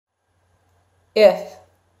If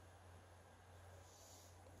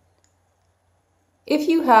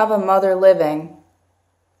you have a mother living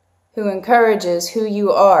who encourages who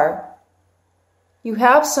you are, you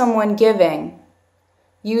have someone giving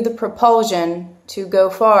you the propulsion to go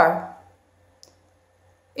far.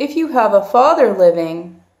 If you have a father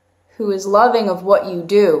living who is loving of what you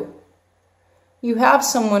do, you have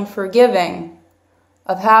someone forgiving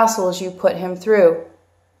of hassles you put him through.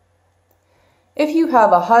 If you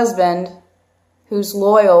have a husband who's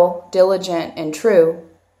loyal, diligent, and true,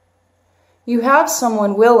 you have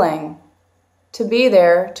someone willing to be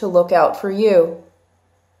there to look out for you.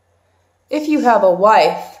 If you have a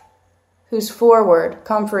wife who's forward,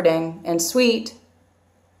 comforting, and sweet,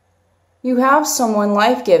 you have someone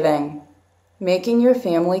life-giving, making your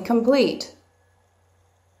family complete.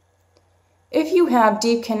 If you have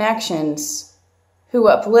deep connections who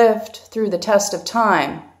uplift through the test of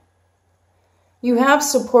time, you have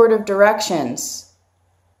supportive directions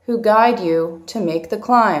who guide you to make the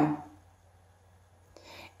climb.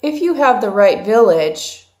 If you have the right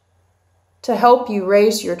village to help you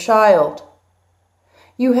raise your child,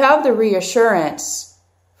 you have the reassurance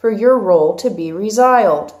for your role to be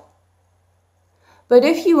resiled. But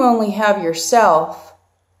if you only have yourself,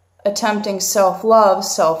 attempting self-love,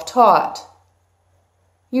 self-taught,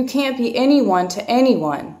 you can't be anyone to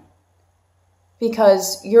anyone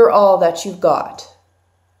because you're all that you've got.